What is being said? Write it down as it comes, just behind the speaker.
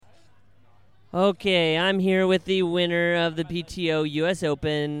Okay, I'm here with the winner of the PTO U.S.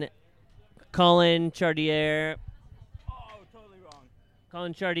 Open, Collin Chartier. Oh, totally wrong.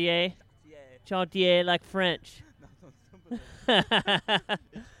 Collin Chartier? Yeah. Chartier, like French. No, it's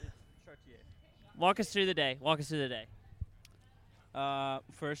Chartier. Walk us through the day.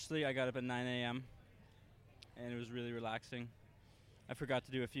 Firstly, I got up at 9 a.m. and it was really relaxing. I forgot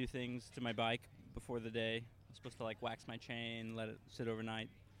to do a few things to my bike before the day. I was supposed to wax my chain, let it sit overnight.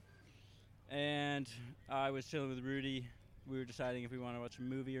 And I was chilling with Rudy. We were deciding if we want to watch a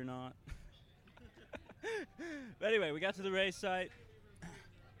movie or not. But anyway, we got to the race site.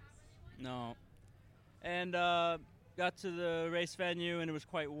 No. And got to the race venue, and it was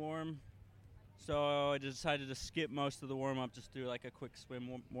quite warm. So I decided to skip most of the warm-up, just do a quick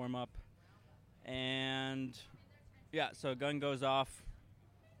swim warm-up. And yeah, so gun goes off.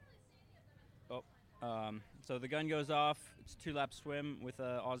 So the gun goes off. It's a 2-lap swim with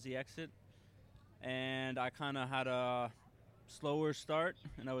an Aussie exit. And I kind of had a slower start,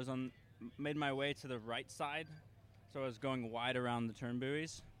 and I was made my way to the right side. So I was going wide around the turn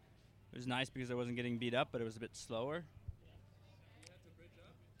buoys. It was nice because I wasn't getting beat up, but it was a bit slower.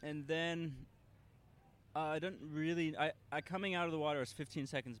 And then I coming out of the water, I was 15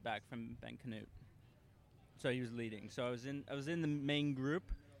 seconds back from Ben Canute. So he was leading. So I was in the main group.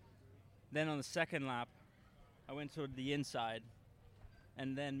 Then on the second lap, I went toward the inside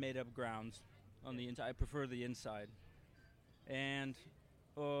and then made up grounds on the inside. I prefer the inside. And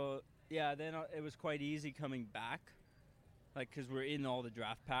then it was quite easy coming back, because we're in all the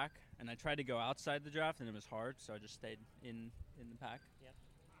draft pack. And I tried to go outside the draft, and it was hard, so I just stayed in the pack. Yep.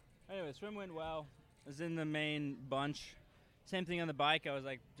 Anyway, swim went well. I was in the main bunch. Same thing on the bike. I was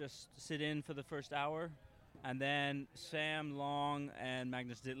just sit in for the first hour. And then Sam Long and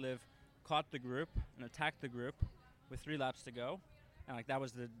Magnus Ditlev caught the group and attacked the group with 3 laps to go. And that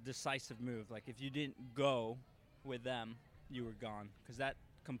was the decisive move. If you didn't go with them, you were gone. Because that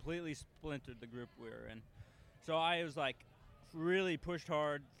completely splintered the group we were in. So I was really pushed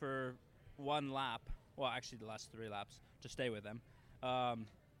hard for 1 lap. Well, actually the last 3 laps to stay with them.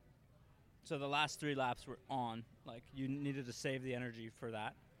 So the last 3 laps were on. You needed to save the energy for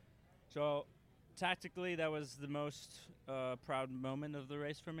that. So tactically, that was the most proud moment of the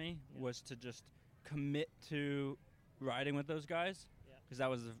race for me, was to just commit to riding with those guys, because that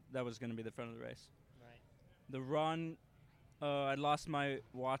was going to be the front of the race. Right. The run, I lost my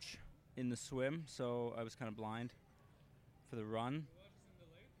watch in the swim, so I was kind of blind for the run.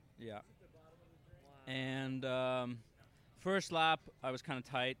 Yeah. Wow. And first lap, I was kind of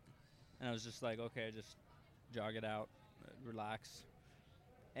tight, and I was just okay, just jog it out, relax.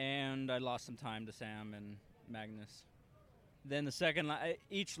 And I lost some time to Sam and Magnus. Then the second lap,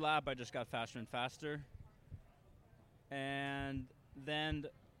 each lap I just got faster and faster. And then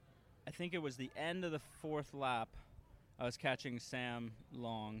I think it was the end of the 4th lap, I was catching Sam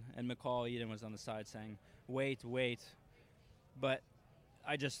Long, and McCall Eden was on the side saying, wait. But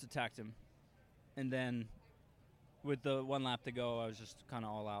I just attacked him. And then with the 1 lap to go, I was just kind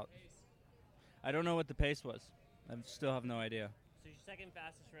of all out. I don't know what the pace was. I still have no idea. So your second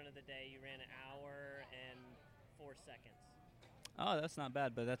fastest run of the day, you ran 1 hour and 4 seconds. Oh, that's not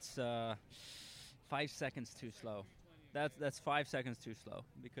bad, but that's 5 seconds too slow. That's 5 seconds too slow,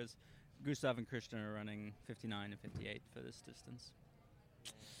 because Gustav and Kristian are running 59 and 58 for this distance.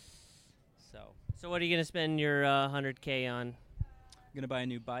 So what are you going to spend your 100K on? I'm going to buy a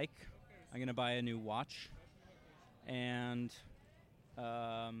new bike. I'm going to buy a new watch. And then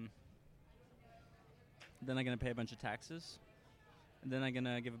I'm going to pay a bunch of taxes. And then I'm going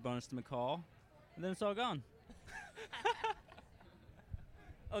to give a bonus to McCall. And then it's all gone.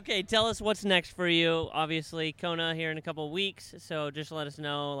 Okay, tell us what's next for you. Obviously, Kona here in a couple of weeks. So just let us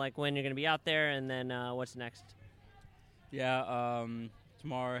know when you're going to be out there, and then what's next. Yeah,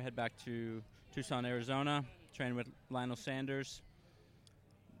 tomorrow I head back to Tucson, Arizona, train with Lionel Sanders.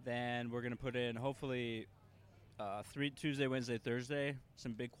 Then we're going to put in, hopefully, 3 Tuesday, Wednesday, Thursday,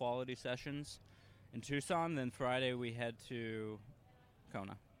 some big quality sessions in Tucson. Then Friday we head to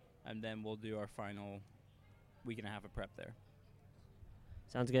Kona, and then we'll do our final week and a half of prep there.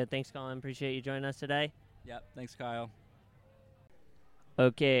 Sounds good. Thanks, Collin. Appreciate you joining us today. Yep. Thanks, Kyle.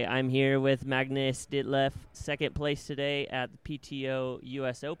 Okay, I'm here with Magnus Ditlev, second place today at the PTO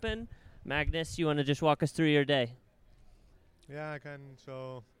U.S. Open. Magnus, you want to just walk us through your day? Yeah, I can.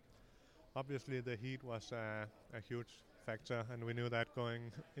 So obviously the heat was a huge factor, and we knew that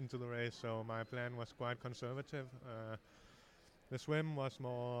going into the race, so my plan was quite conservative. The swim was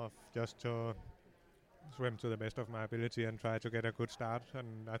more of just to swim to the best of my ability and try to get a good start,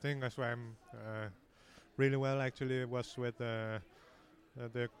 and I think I swam really well. Actually, it was with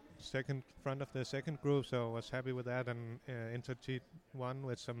the second front of the second group, so I was happy with that, and entered T1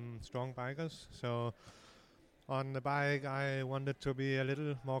 with some strong bikers. So on the bike, I wanted to be a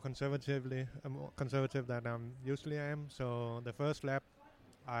little more conservative than I usually am. So the first lap,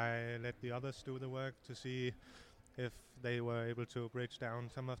 I let the others do the work to see if they were able to bridge down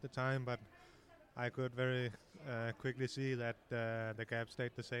some of the time, but I could very quickly see that the gap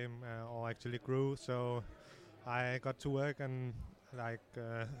stayed the same or actually grew. So I got to work and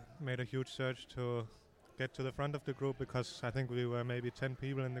made a huge search to get to the front of the group, because I think we were maybe 10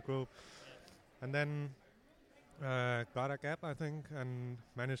 people in the group, and then got a gap, I think, and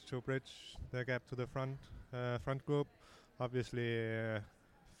managed to bridge the gap to the front group. Obviously,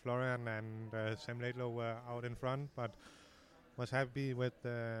 Florian and Sam Laidlow were out in front, but was happy with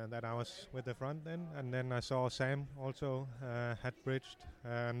that I was with the front then. And then I saw Sam also had bridged,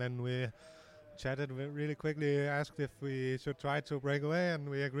 and then we chatted really quickly, asked if we should try to break away, and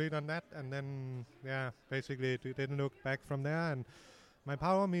we agreed on that. And then, basically it didn't look back from there. And my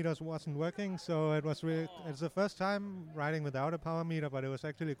power meters wasn't working, so it was it's the first time riding without a power meter, but it was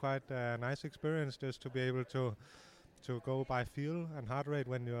actually quite a nice experience just to be able to go by feel and heart rate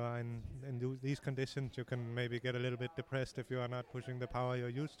when you are in these conditions. You can maybe get a little bit depressed if you are not pushing the power you're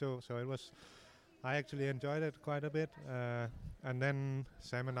used to. So I actually enjoyed it quite a bit. And then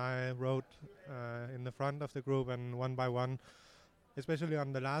Sam and I rode in the front of the group, and one by one, especially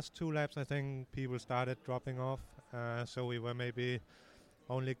on the last 2 laps, I think people started dropping off. So we were maybe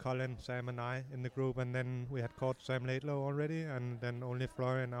only Collin, Sam and I in the group, and then we had caught Sam Laidlow already, and then only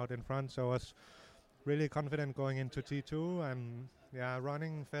Florian out in front. So I was really confident going into T2, and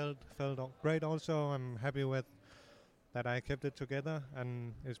running felt great also. I'm happy with that I kept it together,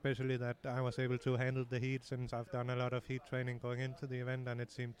 and especially that I was able to handle the heat, since I've done a lot of heat training going into the event, and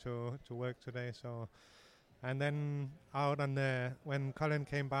it seemed to work today. So, and then when Collin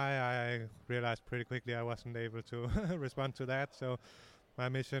came by, I realized pretty quickly I wasn't able to respond to that. So my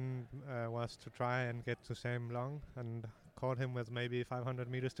mission was to try and get to Sam long, and caught him with maybe 500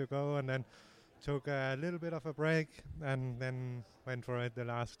 meters to go, and then took a little bit of a break, and then went for it the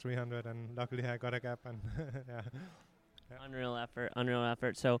last 300, and luckily I got a gap. And Unreal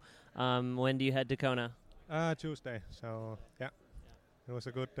effort. So when do you head to Kona? Tuesday. So it was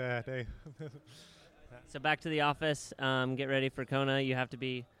a good day. So back to the office, get ready for Kona. You have to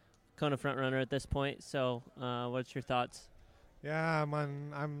be Kona front runner at this point. So what's your thoughts? Yeah,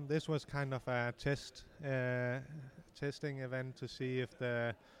 this was kind of a testing event to see if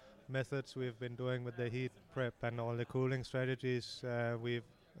the methods we've been doing with the heat prep and all the cooling strategies we've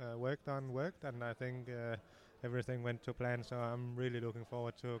worked, and I think everything went to plan. So I'm really looking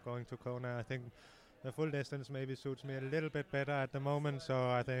forward to going to Kona. I think the full distance maybe suits me a little bit better at the moment, so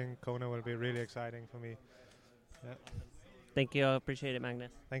I think Kona will be really exciting for me. Yeah. Thank you. I appreciate it,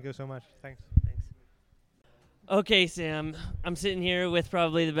 Magnus. Thank you so much. Thanks. Okay, Sam. I'm sitting here with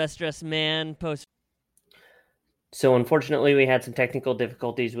probably the best dressed man post. So unfortunately, we had some technical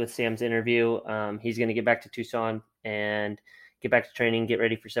difficulties with Sam's interview. He's going to get back to Tucson and get back to training, get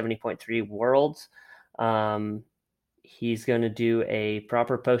ready for 70.3 Worlds. He's going to do a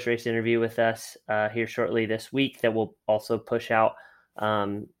proper post-race interview with us here shortly this week that will also push out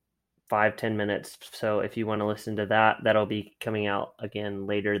 5-10 minutes. So if you want to listen to that, that'll be coming out again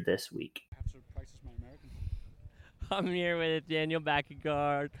later this week. I have to practice my American. I'm here with Daniel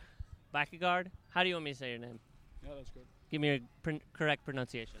Baekkegard. Baekkegard? How do you want me to say your name? Yeah, that's good. Give me a correct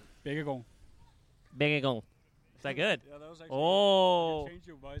pronunciation. Baekkegard. Baekkegard. Is that good? Yeah, that was actually Oh. You change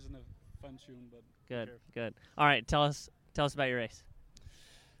your voice in a fun tune, but Good, okay. good. All right, tell us about your race.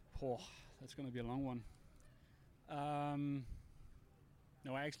 Oh, that's going to be a long one.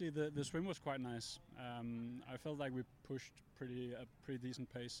 No, actually, the swim was quite nice. I felt like we pushed a pretty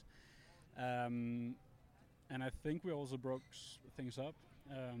decent pace, and I think we also broke things up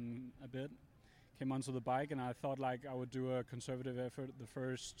a bit. Came onto the bike, and I thought like I would do a conservative effort the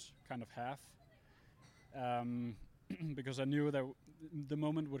first kind of half, because I knew that the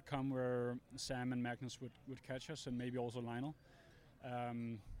moment would come where Sam and Magnus would catch us, and maybe also Lionel.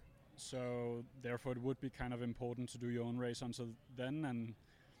 So therefore, it would be kind of important to do your own race until then, and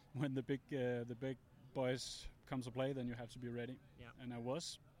when the big boys come to play, then you have to be ready. Yeah. And I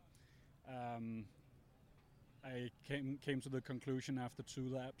was. I came to the conclusion after 2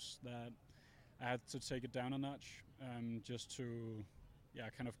 laps that I had to take it down a notch, just to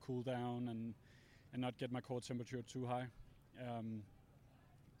kind of cool down and not get my core temperature too high.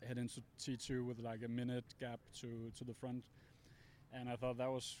 Head into T2 with like a minute gap to the front, and I thought that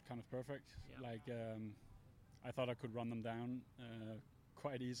was kind of perfect. Yeah. Like I thought I could run them down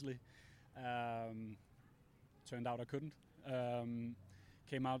quite easily. Turned out I couldn't.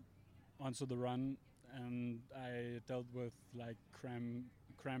 came out onto the run, and I dealt with like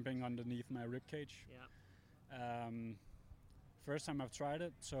cramping underneath my rib cage. Yeah. First time I've tried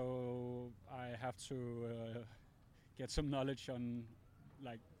it, so I have to get some knowledge on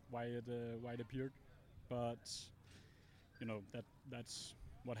like why it appeared. But you know, that's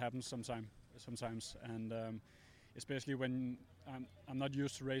what happens sometimes, and especially when I'm not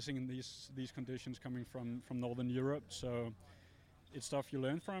used to racing in these conditions, coming from Northern Europe. So it's stuff you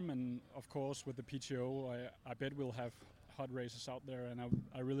learn from, and of course with the PTO, I bet we'll have hot races out there, and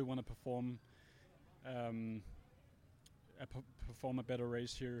I really want to perform a better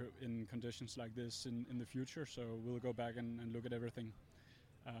race here in conditions like this in the future. So we'll go back and look at everything.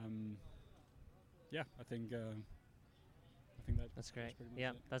 Yeah, I think that's great.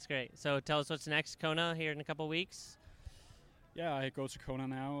 Yeah, that's great. So tell us what's next. Kona here in a couple weeks. Yeah, I go to Kona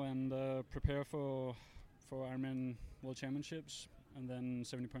now and prepare for Ironman World Championships, and then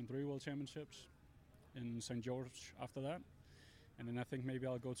 70.3 World Championships in St. George after that, and then I think maybe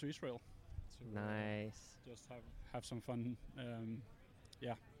I'll go to Israel. Nice. Just have some fun.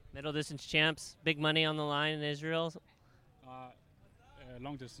 Yeah. Middle distance champs, big money on the line in Israel.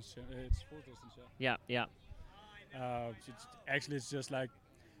 Long distance. It's full distance. Yeah. It's just like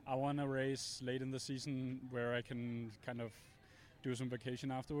I want to race late in the season where I can kind of do some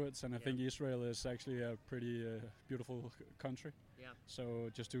vacation afterwards, and I think Israel is actually a pretty beautiful country. Yeah. So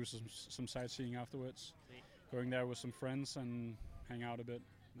just do some sightseeing afterwards. Sweet. Going there with some friends and hang out a bit.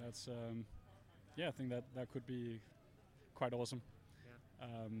 That's I think that could be quite awesome.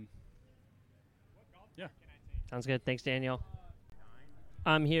 Yeah. Sounds good. Thanks, Daniel.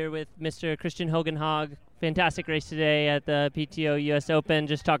 I'm here with Mr. Kristian Hogenhaug. Fantastic race today at the PTO US Open.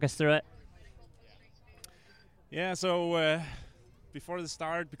 Just talk us through it. Yeah, so before the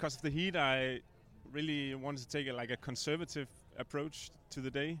start, because of the heat, I really wanted to take a conservative approach to the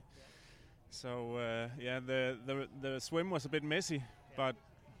day. So the swim was a bit messy, but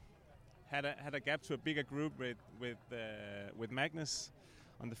had a gap to a bigger group with Magnus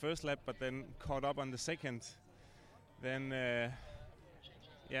on the first lap, but then caught up on the second. Then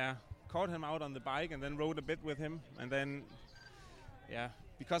caught him out on the bike and then rode a bit with him, and then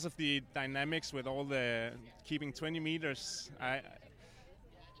because of the dynamics with all the keeping 20 meters,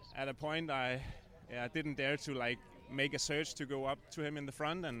 at a point I didn't dare to make a surge to go up to him in the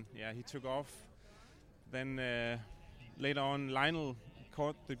front, and he took off. Then later on Lionel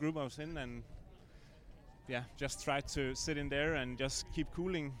caught the group I was in, and just tried to sit in there and just keep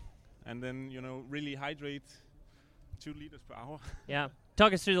cooling, and then really hydrate 2 liters per hour. Yeah.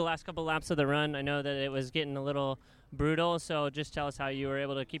 Talk us through the last couple laps of the run. I know that it was getting a little brutal, so just tell us how you were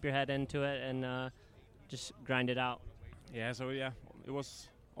able to keep your head into it and just grind it out. Yeah, so it was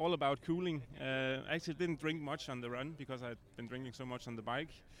all about cooling. I actually didn't drink much on the run because I'd been drinking so much on the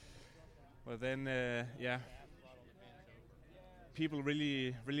bike. But then, people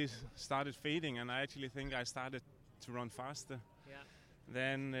really started fading, and I actually think I started to run faster. Yeah.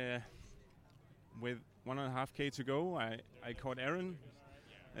 Then, with 1.5K to go, I caught Aaron,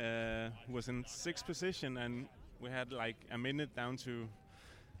 who was in 6th position, and we had a minute down to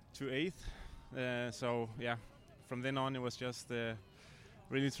 8th. From then on it was just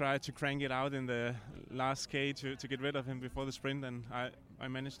really try to crank it out in the last K to get rid of him before the sprint, and I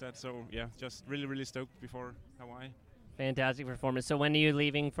managed that. So just really stoked before Hawaii. Fantastic performance. So when are you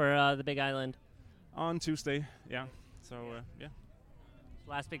leaving for the Big Island? On Tuesday, So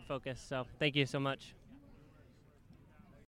last big focus. So thank you so much.